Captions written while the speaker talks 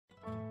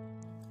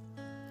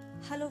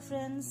Hello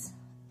friends,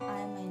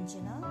 I am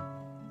Anjana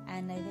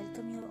and I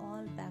welcome you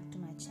all back to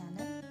my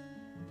channel.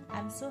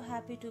 I'm so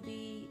happy to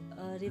be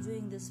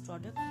reviewing this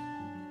product.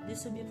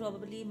 This will be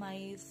probably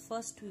my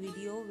first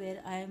video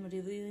where I am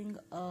reviewing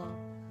a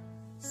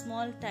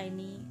small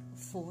tiny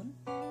phone,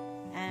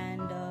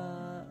 and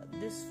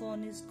this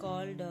phone is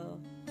called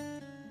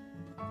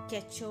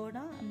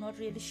Kechaoda. I'm not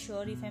really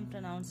sure if I'm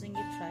pronouncing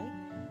it right,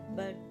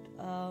 but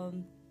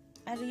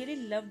I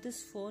really love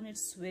this phone.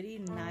 It's very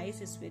nice,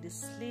 it's very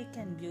sleek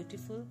and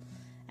beautiful,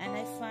 and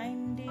I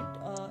find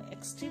it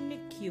extremely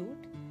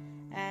cute.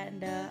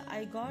 And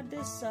I got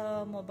this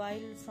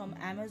mobile from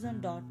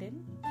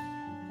Amazon.in,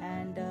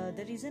 and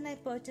the reason I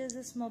purchased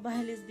this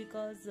mobile is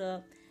because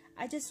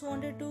I just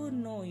wanted to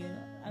know,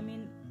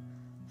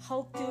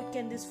 how cute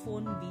can this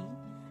phone be,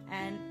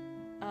 and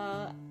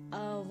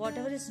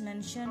whatever is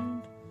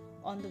mentioned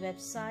on the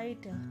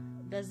website,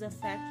 does the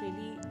fact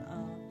really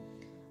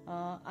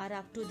are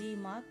up to the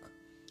mark.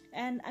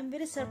 And I'm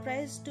very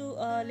surprised to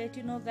let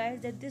you know, guys,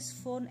 that this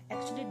phone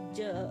actually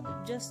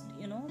just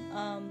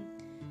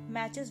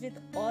matches with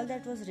all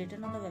that was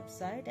written on the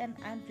website, and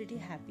I'm pretty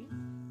happy.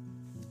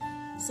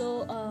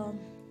 So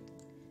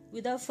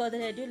without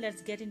further ado,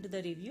 let's get into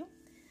the review.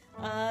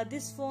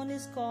 This phone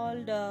is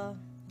called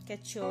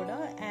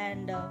Kechaoda,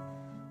 and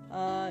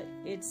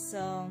it's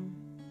I'm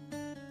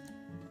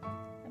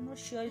not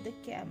sure if the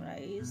camera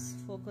is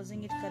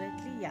focusing it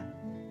correctly. Yeah,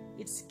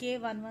 it's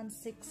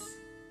K116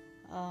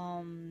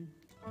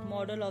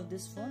 model of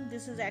this phone.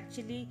 This is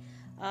actually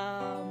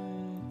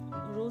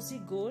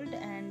rosy gold,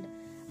 and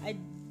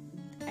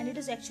it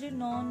is actually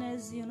known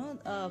as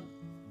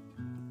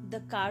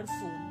the card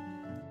phone.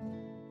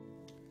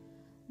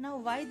 Now,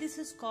 why this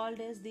is called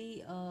as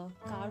the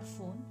card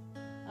phone?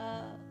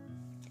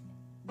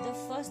 The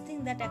first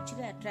thing that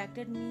actually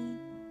attracted me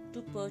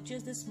to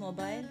purchase this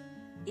mobile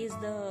is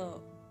the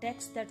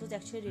text that was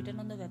actually written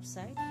on the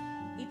website.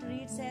 It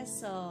reads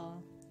as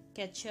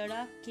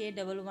Kechaoda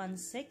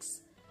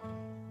K116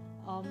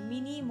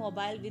 mini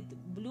mobile with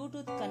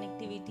Bluetooth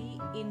connectivity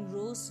in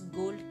rose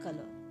gold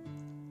color.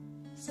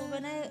 So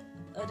when I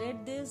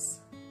read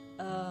this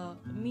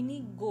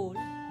mini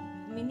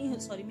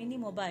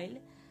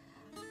mobile,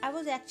 I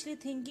was actually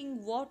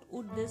thinking, what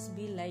would this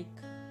be like?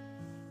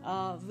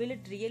 Will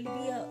it really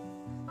be a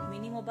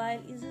mini mobile?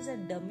 Is this a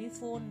dummy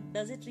phone?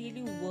 Does it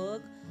really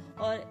work?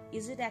 Or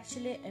is it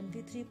actually an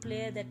MP3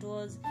 player that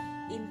was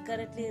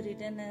incorrectly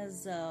written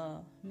as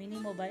mini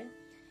mobile?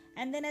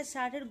 And then I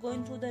started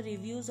going through the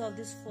reviews of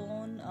this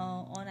phone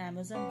on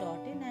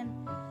Amazon.in,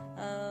 and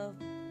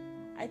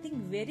I think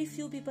very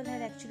few people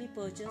had actually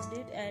purchased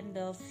it, and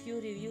a few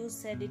reviews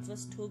said it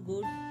was too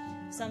good.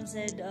 Some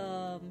said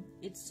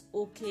it's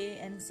okay,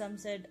 and some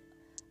said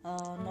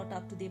not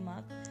up to the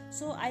mark.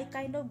 So I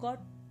kind of got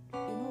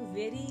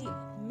very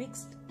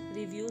mixed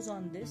reviews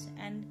on this,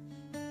 and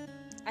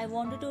I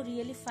wanted to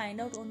really find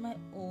out on my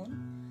own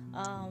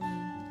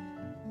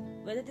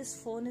whether this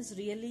phone is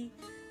really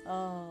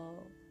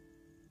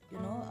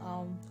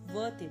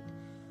worth it.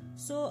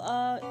 So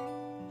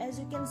as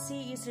you can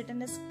see, it's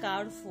written as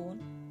card phone.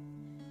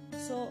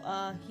 So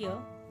here,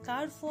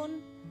 card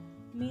phone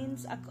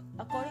means,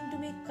 according to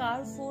me,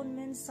 card phone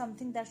means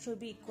something that should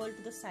be equal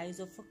to the size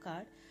of a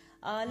card.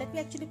 Let me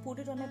actually put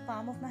it on my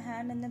palm of my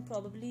hand, and then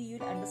probably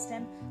you'll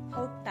understand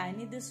how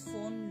tiny this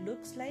phone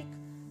looks like.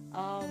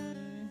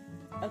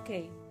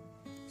 Okay,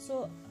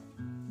 so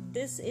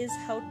this is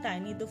how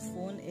tiny the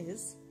phone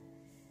is.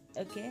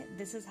 Okay,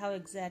 this is how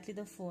exactly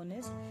the phone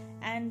is.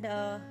 And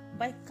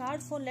by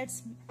card phone,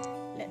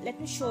 let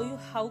me show you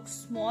how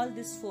small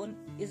this phone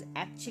is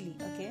actually.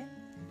 Okay,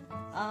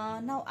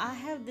 now I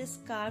have this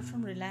card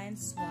from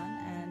Reliance One,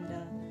 and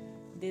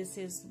this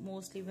is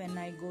mostly when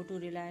I go to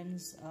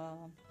Reliance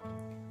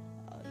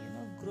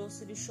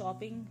grocery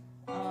shopping.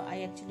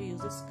 I actually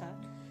use this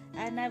card,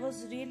 and I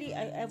was really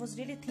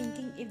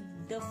thinking if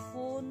the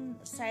phone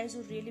size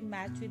would really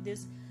match with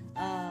this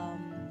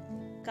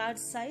card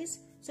size.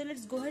 So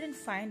let's go ahead and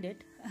find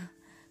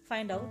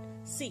out.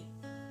 See,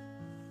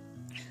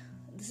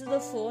 this is the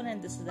phone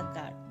and this is the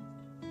card.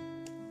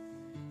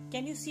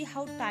 Can you see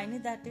how tiny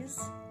that is?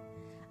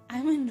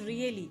 I mean,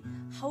 really,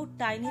 how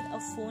tiny a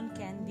phone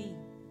can be,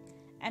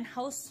 and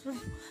how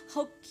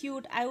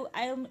cute. I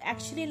am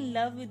actually in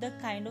love with the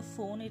kind of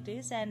phone it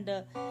is, and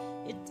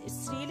it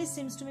really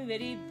seems to me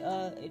very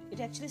it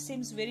actually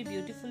seems very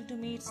beautiful to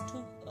me. It's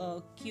too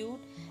cute,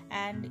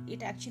 and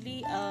it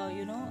actually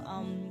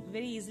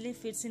very easily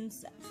fits in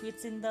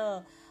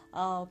the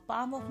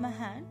palm of my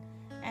hand,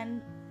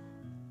 and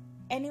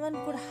anyone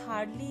could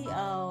hardly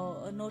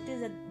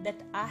notice that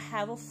I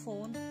have a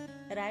phone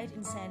right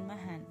inside my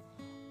hand.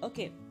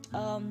 Okay,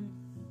 I'll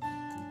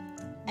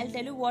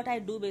tell you what I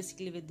do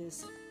basically with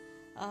this.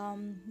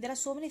 There are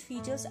so many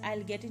features.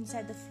 I'll get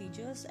inside the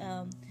features.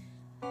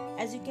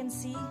 As you can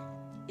see,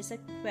 it's a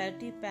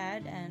QWERTY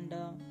pad, and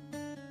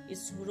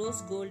it's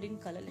rose gold in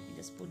color. Let me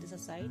just put this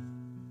aside.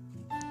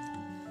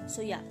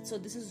 So yeah, so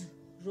this is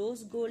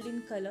rose gold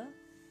in color,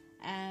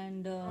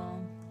 and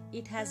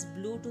it has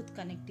Bluetooth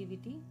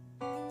connectivity.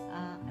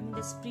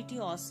 It's pretty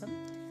awesome.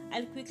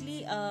 I'll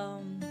quickly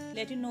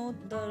let you know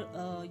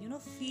the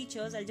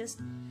features. I'll just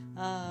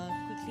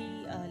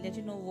quickly let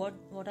you know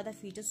what are the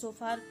features so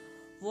far.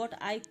 What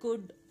I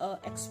could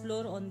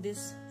explore on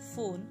this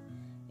phone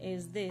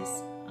is this.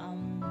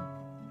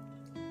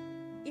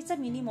 It's a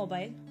mini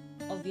mobile.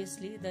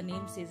 Obviously, the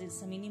name says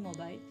it's a mini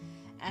mobile,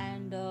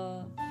 and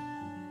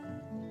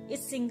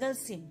it's single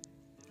SIM.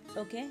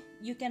 Okay,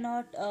 you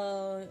cannot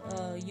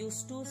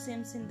use two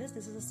SIMs in this.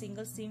 This is a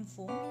single SIM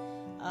phone,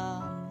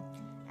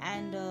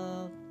 and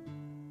the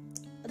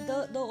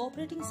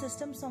operating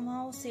system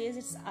somehow says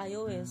it's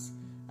iOS,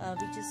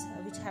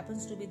 which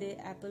happens to be the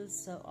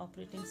Apple's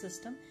operating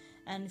system.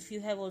 And if you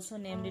have also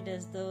named it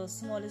as the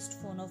smallest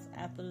phone of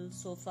Apple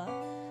so far.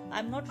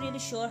 I'm not really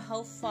sure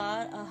how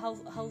far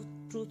how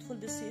truthful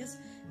this is,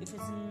 if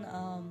it's in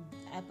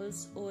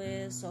Apple's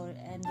OS or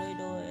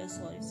Android OS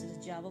or it's a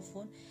Java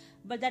phone,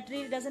 but that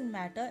really doesn't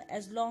matter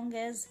as long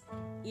as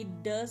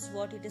it does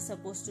what it is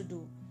supposed to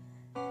do.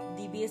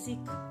 The basic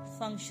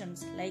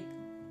functions like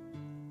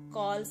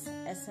calls,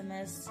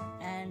 SMS,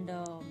 and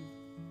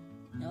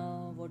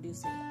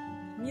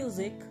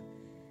music.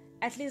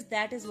 At least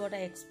that is what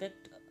I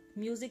expect.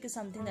 Music is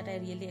something that I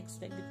really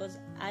expect, because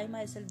I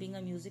myself, being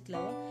a music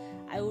lover,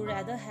 I would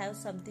rather have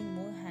something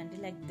more handy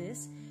like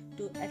this,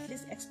 to at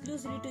least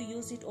exclusively to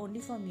use it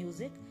only for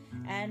music.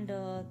 And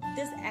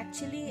this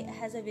actually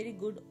has a very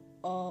good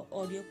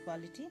audio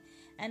quality,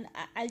 and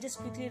I'll just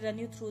quickly run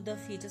you through the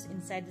features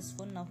inside this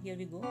phone. Now here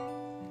we go.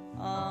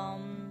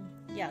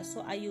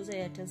 So I use a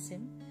Airtel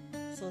SIM,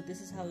 so this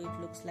is how it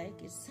looks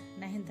like. It's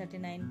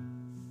 9:39 a.m.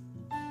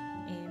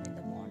 in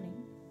the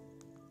morning,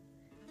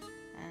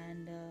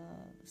 and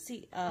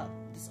see,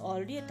 it's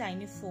already a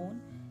tiny phone.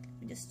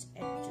 Let me just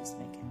adjust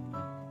my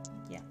camera.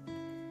 Yeah,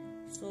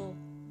 so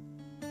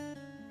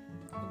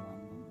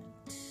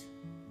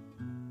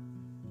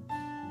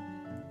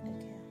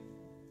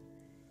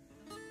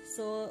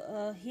So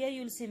here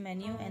you'll see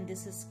menu, and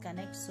this is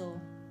connect. So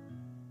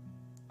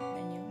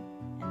menu,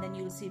 and then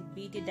you'll see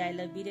BT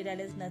dialer. BT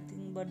dialer is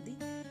nothing but the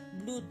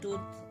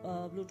Bluetooth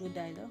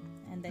dialer.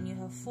 And then you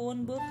have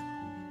phone book.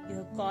 You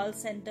have call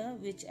center,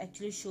 which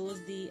actually shows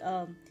the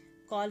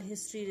call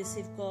history,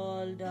 received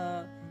call,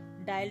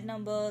 dial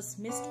numbers,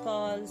 missed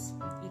calls,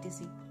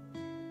 etc.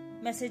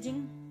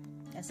 Messaging,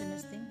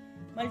 SMS thing.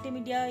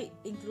 Multimedia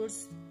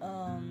includes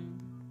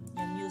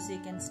your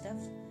music and stuff.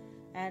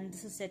 And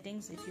this is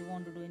settings, if you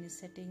want to do any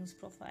settings,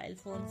 profile,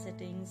 phone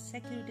settings,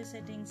 security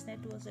settings,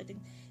 network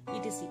settings,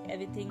 etc.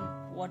 Everything,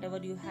 whatever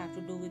you have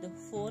to do with the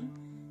phone,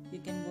 you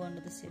can go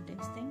under the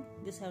settings thing.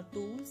 These are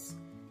tools,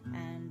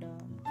 and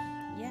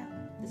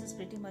this is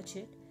pretty much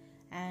it.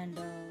 And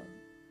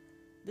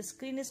the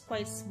screen is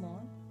quite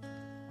small.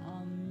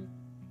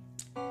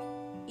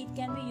 It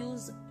can be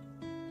used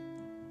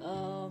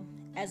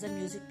as a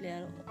music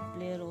player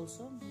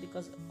also,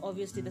 because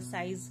obviously the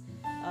size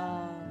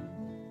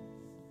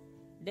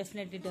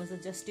definitely does a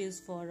justice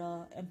for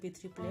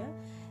MP3 player.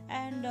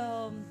 And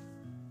I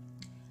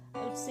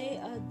would say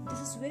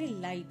this is very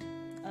light.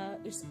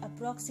 It's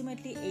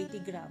approximately 80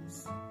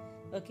 grams.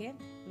 Okay,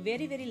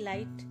 very very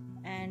light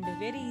and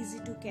very easy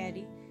to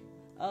carry.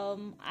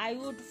 I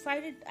would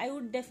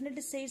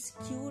definitely say it's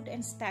cute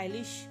and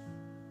stylish,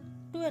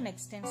 to an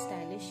extent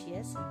stylish.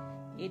 Yes,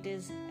 it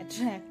is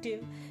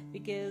attractive,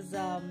 because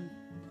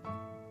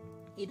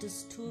it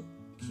is too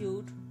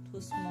cute, too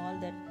small,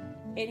 that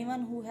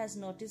anyone who has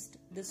noticed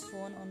this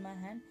phone on my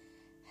hand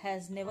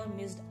has never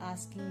missed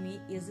asking me,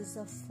 is this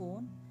a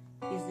phone?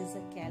 Is this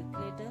a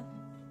calculator?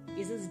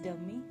 Is this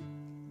dummy?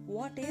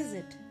 What is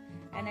it?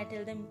 And I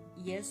tell them,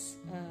 yes,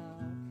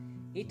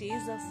 it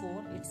is a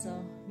phone. It's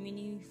a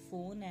mini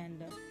phone,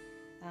 and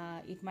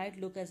it might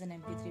look as an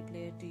MP3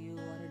 player to you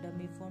or a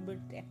dummy phone, but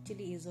it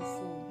actually is a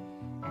phone.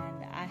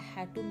 And I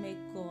had to make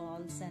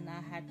calls, and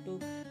I had to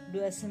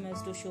do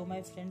SMS to show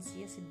my friends,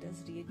 yes, it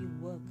does really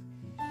work.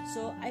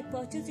 So I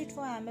purchased it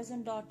for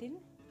Amazon.in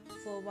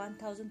for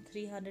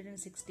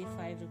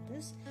 1,365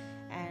 rupees,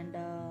 and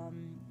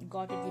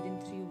got it within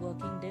 3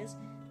 working days,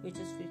 which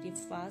is pretty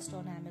fast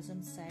on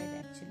Amazon side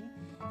actually.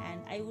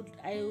 And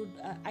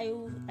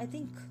I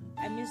think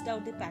I missed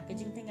out the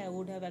packaging thing. I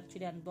would have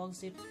actually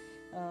unboxed it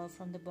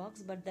from the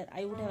box, but that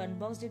I would have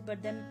unboxed it,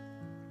 but then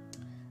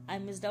I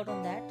missed out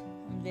on that.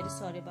 I'm very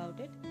sorry about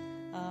it.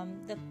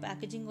 The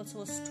packaging also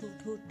was too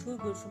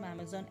good from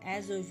Amazon,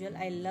 as usual.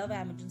 I love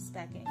Amazon's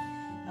packing.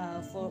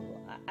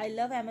 I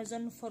love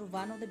Amazon for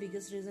one of the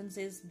biggest reasons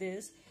is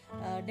this: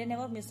 they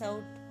never miss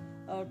out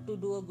to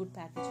do a good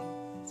packaging.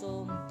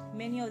 So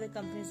many of the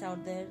companies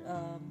out there,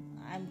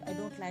 I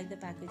don't like the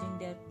packaging.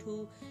 They're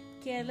too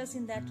careless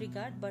in that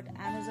regard. But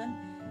Amazon,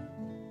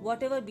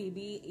 whatever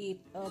be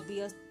a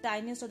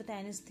tiniest or the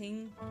tiniest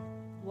thing,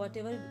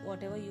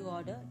 whatever you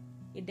order,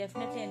 it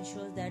definitely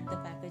ensures that the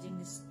packaging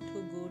is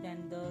too good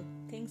and the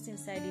things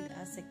inside it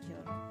are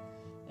secure.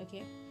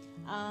 Okay.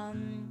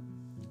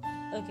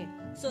 Okay,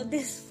 so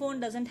this phone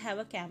doesn't have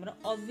a camera.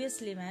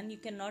 Obviously, man, you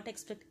cannot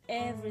expect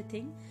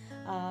everything.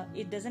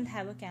 It doesn't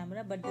have a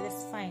camera, but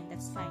that's fine.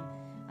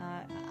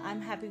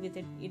 I'm happy with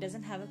it. It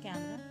doesn't have a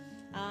camera.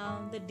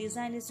 The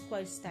design is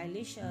quite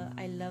stylish.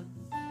 I love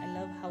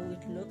how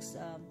it looks.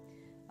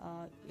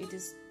 It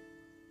is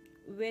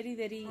very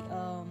very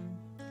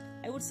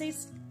I would say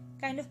it's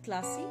kind of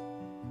classy.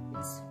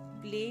 It's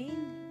plain,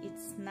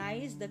 it's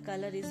nice, the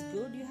color is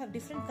good. You have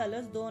different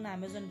colors though on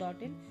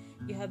Amazon.in.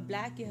 You have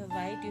black, you have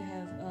white, you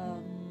have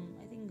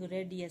I think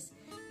red. Yes,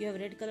 you have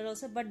red color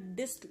also, but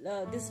this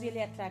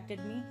really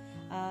attracted me.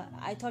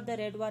 I thought the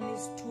red one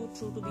is too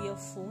true to be a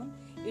phone.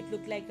 It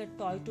looked like a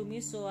toy to me,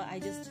 so I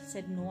just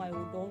said no, I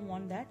don't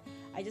want that.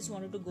 I just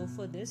wanted to go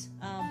for this.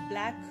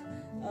 Black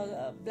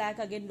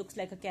again looks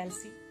like a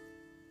Calci.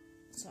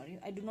 Sorry,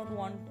 I do not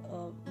want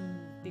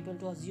people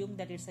to assume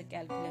that it's a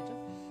calculator.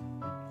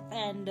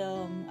 And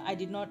I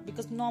did not,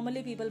 because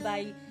normally people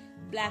buy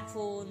black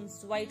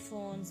phones, white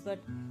phones, but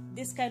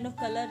this kind of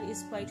color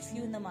is quite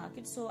few in the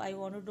market, so I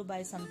wanted to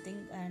buy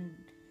something, and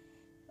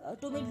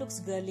to me it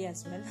looks girly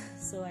as well.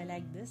 So I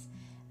like this.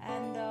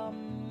 And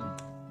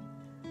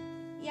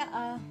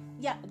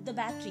the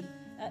battery,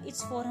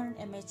 it's 400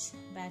 mAh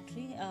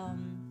battery.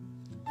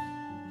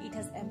 It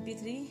has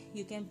MP3.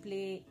 You can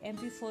play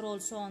MP4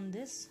 also on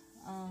this.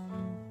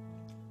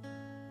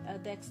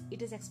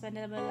 It is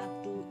expandable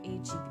up to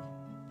 8 GB.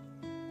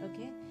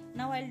 Okay,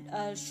 now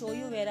I'll show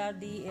you where are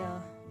the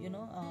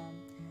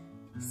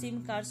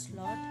SIM card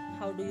slot.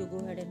 How do you go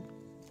ahead and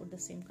put the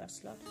SIM card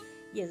slot?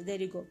 Yes, there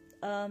you go.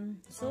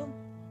 So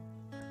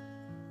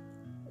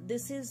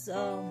this is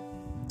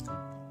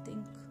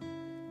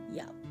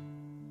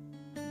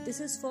this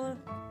is for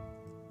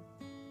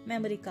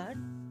memory card.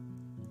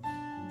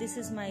 This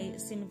is my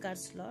SIM card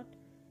slot,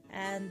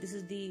 and this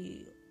is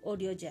the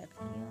audio jack.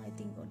 I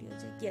think audio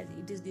jack. Yes,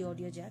 it is the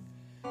audio jack.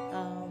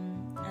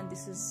 And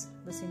this is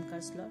the SIM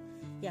card slot.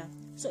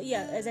 So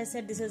as I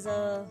said, this is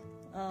a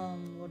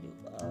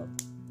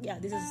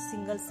this is a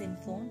single SIM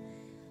phone.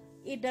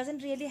 It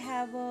doesn't really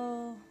have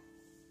a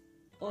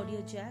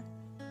audio jack.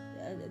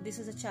 This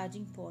is a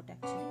charging port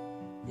actually.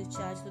 You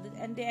charge with it,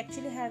 and they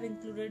actually have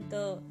included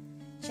the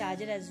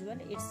charger as well.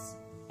 It's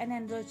an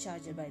Android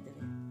charger, by the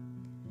way.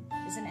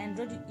 It's an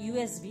Android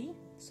USB.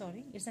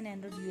 It's an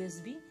Android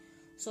USB.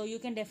 So you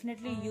can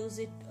definitely use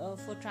it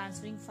for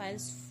transferring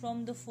files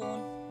from the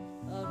phone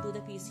to the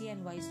PC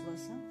and vice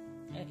versa.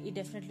 It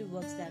definitely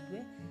works that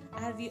way.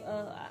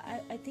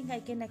 I think I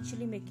can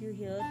actually make you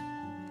hear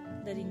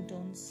the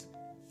ringtones.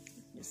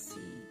 Let's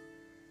see.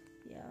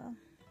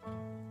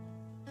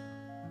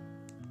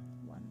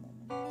 One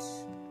moment.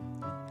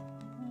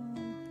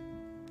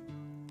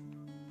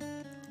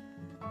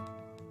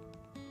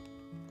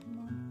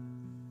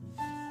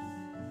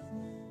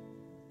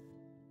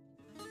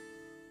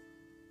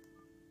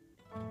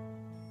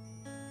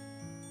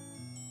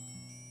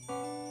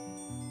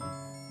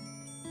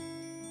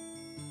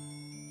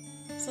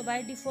 So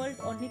by default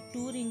only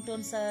 2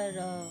 ringtones are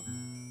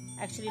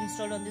actually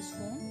installed on this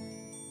phone.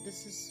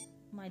 This is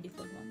my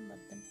default one, but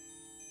then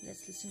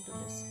let's listen to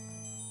this.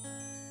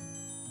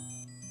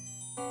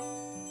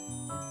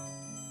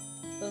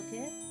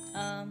 Okay,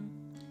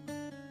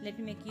 let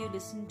me make you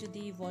listen to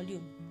the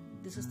volume.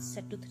 This is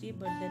set to 3,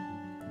 but then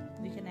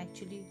we can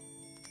actually,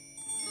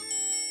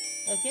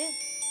 okay,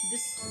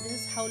 this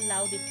is how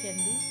loud it can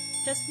be.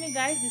 Trust me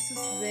guys, this is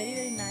very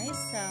very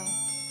nice.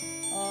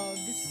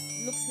 This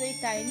looks very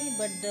tiny,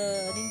 but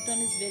the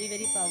ringtone is very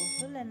very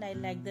powerful, and I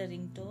like the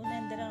ringtone.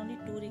 And there are only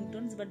 2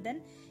 ringtones, but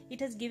then it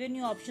has given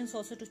you options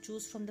also to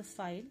choose from the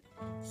file.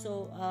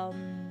 So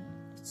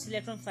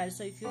select from file.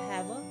 So if you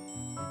have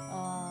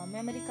a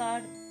memory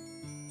card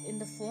in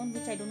the phone,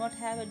 which I do not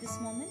have at this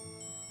moment,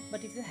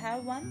 but if you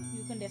have one,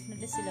 you can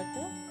definitely select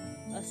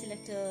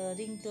a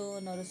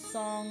ringtone or a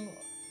song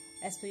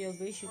as per your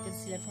wish. You can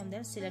select from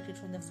there, select it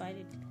from the file,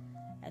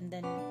 and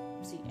then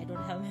see, I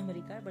don't have a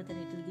memory card, but then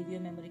it will give you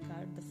a memory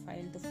card, the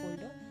file, the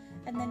folder,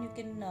 and then you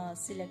can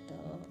select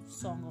a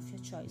song of your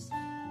choice.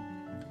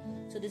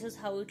 So this is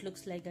how it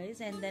looks like,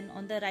 guys. And then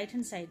on the right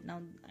hand side,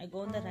 now I go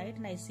on the right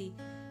and I see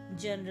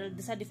general.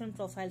 These are different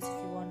profiles. If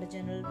you want a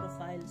general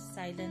profile,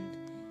 silent.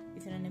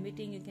 If you're in a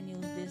meeting, you can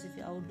use this. If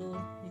you're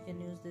outdoor, you can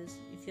use this.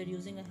 If you're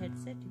using a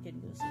headset, you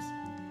can use this.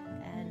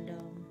 And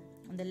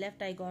on the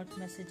left, I got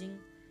messaging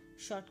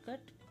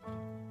shortcut.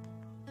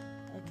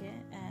 Okay,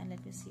 and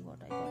let me see what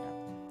I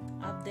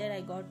got up there.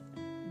 I got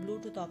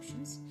Bluetooth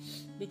options,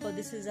 because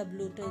this is a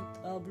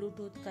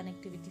Bluetooth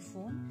connectivity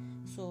phone.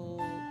 So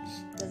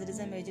that's the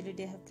reason majorly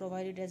they have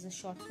provided as a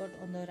shortcut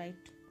on the right,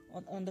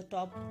 on the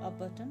top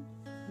button.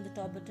 On the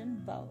top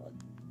button,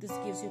 this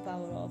gives you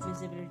power off,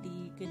 visibility.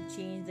 You can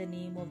change the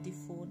name of the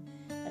phone.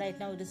 Right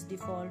now it is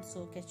default,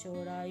 so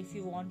Kechaoda. If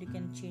you want, you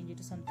can change it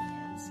to something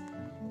else.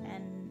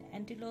 And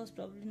anti-low is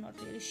probably not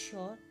really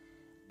sure,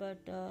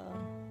 but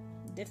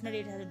definitely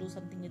it has to do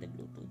something with the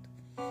Bluetooth.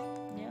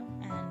 Yeah,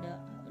 and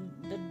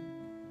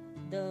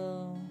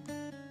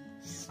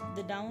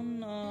the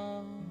down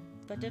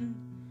button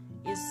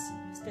is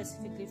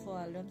specifically for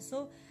alarm.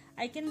 So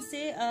I can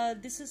say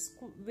this is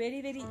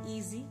very very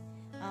easy,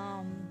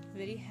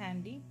 very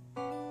handy.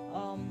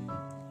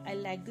 I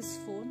like this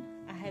phone.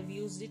 I have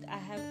used it.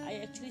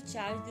 I actually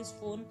charged this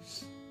phone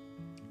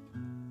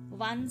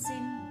once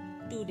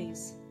in 2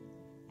 days,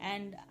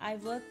 and I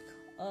work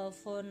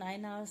for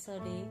 9 hours a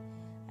day,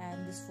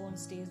 and this phone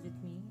stays with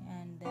me.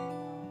 And then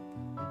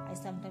I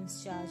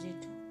sometimes charge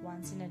it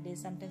once in a day,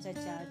 sometimes I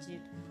charge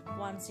it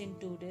once in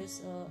 2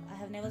 days. I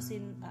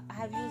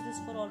have used this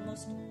for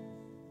almost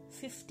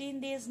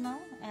 15 days now,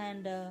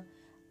 and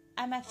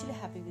I'm actually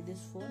happy with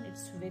this phone.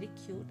 It's very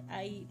cute.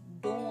 I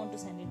don't want to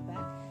send it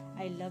back.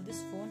 I love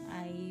this phone.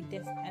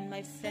 And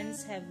my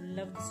friends have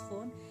loved this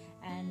phone,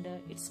 and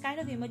it's kind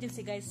of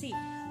emergency, guys. See,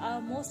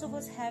 most of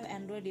us have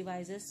Android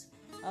devices,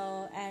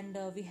 and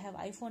we have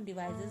iPhone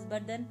devices,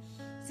 but then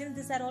since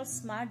these are all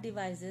smart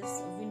devices,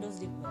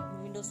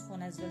 Windows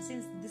phone as well,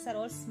 since these are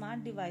all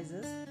smart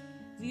devices,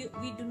 we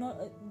do not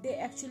they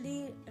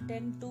actually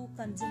tend to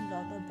consume a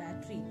lot of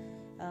battery,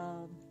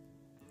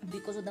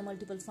 because of the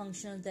multiple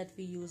functions that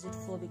we use it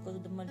for, because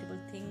of the multiple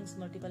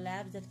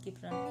apps that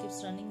keeps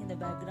running in the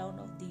background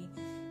of the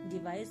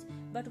device.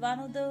 But one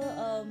of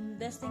the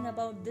best thing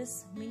about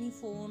this mini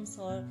phones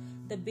or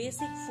the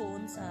basic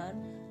phones are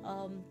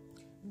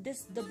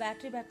the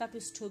battery backup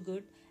is too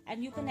good,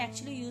 and you can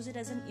actually use it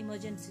as an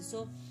emergency.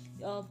 So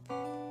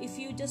if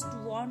you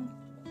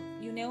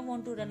you never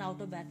want to run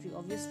out of battery,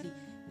 obviously.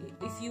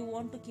 If you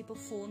want to keep a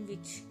phone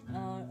which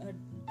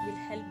will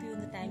help you in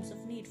the times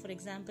of need, for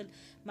example,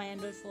 my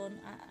Android phone,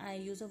 I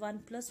use a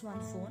OnePlus One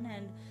phone,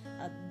 and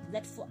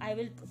I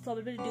will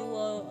probably do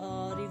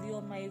a review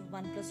on my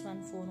OnePlus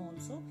One phone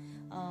also.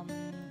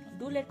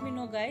 Do let me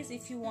know, guys,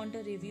 if you want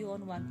a review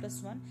on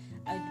OnePlus One.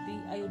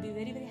 I would be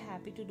very, very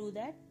happy to do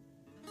that.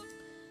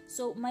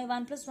 So my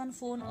OnePlus One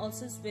phone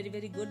also is very,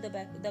 very good.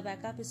 The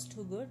backup is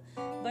too good,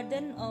 but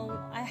then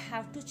I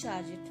have to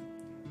charge it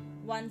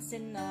once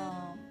in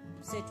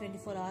say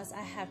 24 hours.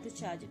 I have to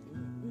charge it,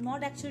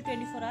 not actually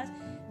 24 hours,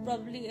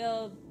 probably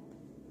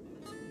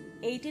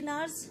 18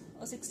 hours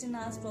or 16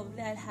 hours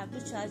probably I'll have to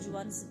charge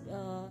once.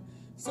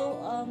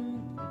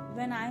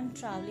 When I'm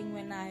traveling,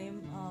 when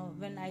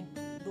I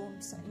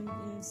don't,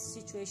 in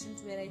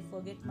situations where I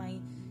forget my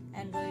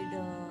Android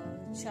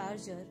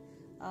charger,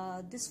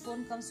 this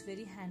phone comes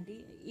very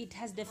handy. It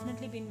has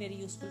definitely been very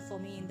useful for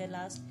me in the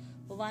last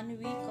 1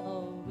 week,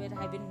 where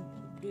I've been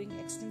doing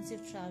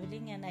extensive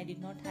traveling, and I did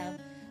not have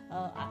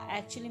I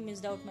actually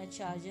missed out my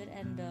charger,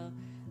 and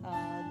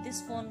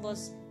this phone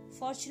was,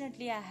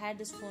 fortunately I had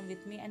this phone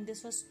with me, and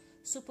this was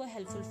super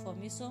helpful for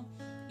me. So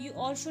you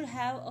all should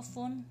have a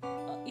phone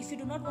if you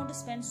do not want to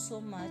spend so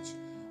much,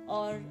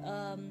 or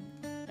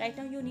right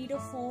now you need a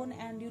phone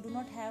and you do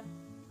not have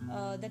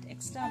that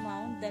extra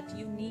amount that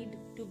you need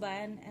to buy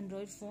an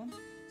Android phone.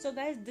 So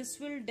guys, this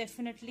will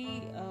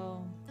definitely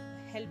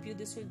help you.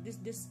 This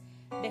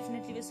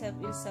definitely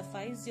will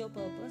suffice your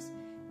purpose.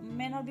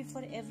 May not be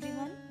for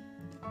everyone,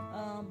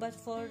 but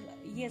for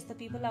the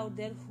people out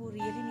there who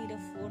really need a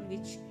phone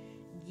which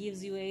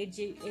gives you 8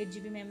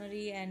 GB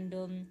memory and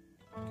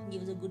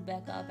gives a good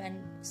backup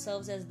and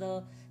serves as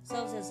a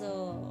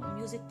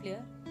music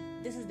player,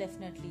 this is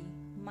definitely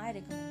my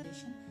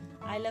recommendation.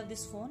 I love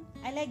this phone.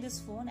 I like this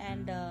phone,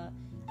 and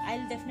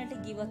I'll definitely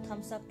give a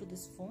thumbs up to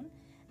this phone.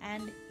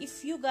 And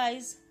if you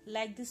guys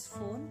like this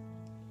phone,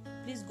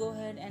 please go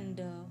ahead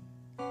and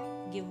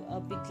give a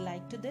big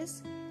like to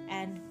this.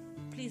 And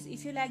please,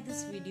 if you like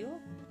this video,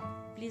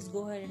 please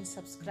go ahead and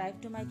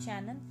subscribe to my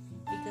channel,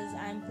 because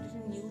I'm pretty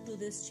new to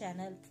this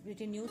channel,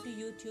 pretty new to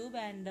YouTube,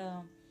 and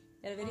there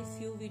are very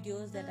few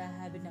videos that I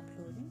have been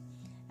uploading.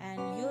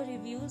 And your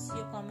reviews,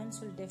 your comments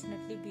will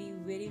definitely be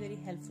very, very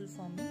helpful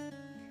for me.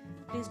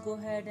 Please go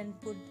ahead and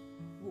put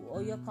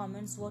your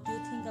comments, what you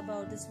think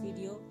about this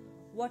video,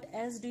 what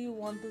else do you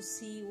want to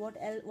see, what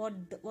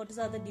is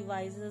other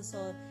devices,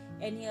 or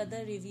any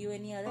other review,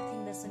 any other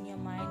thing that's in your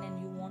mind and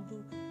you want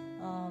to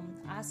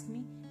ask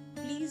me.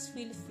 Please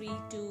feel free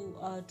to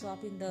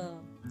drop in the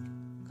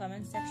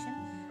comment section.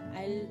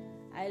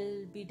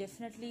 I'll be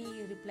definitely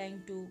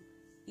replying to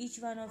each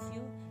one of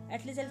you.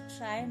 At least I'll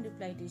try and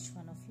reply to each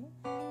one of you,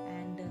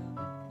 and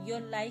your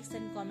likes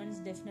and comments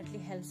definitely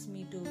helps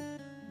me to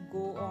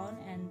go on,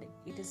 and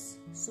it is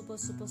super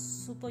useful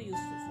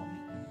for me.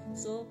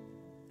 So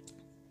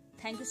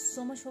thank you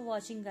so much for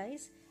watching,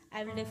 guys.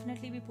 I will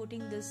definitely be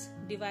putting this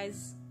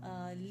device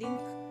link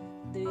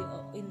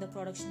in the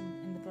product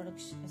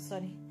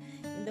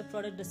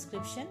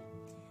description,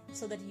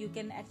 so that you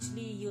can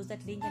actually use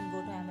that link and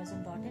go to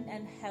Amazon.in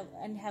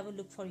and have a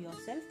look for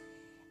yourself.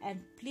 And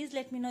please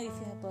let me know if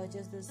you have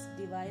purchased this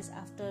device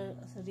after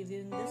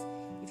reviewing this.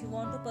 If you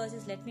want to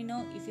purchase, let me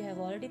know. If you have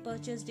already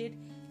purchased it,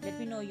 let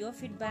me know your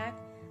feedback.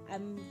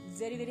 I'm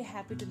very, very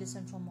happy to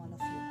listen from all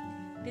of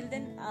you. Till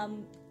then,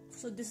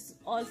 so this is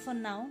all for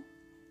now,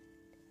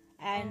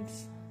 and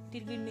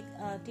till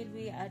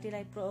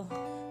I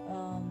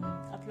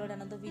upload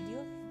another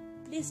video,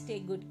 please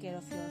take good care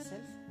of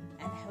yourself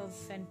and have a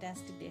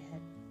fantastic day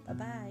ahead. Bye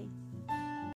bye.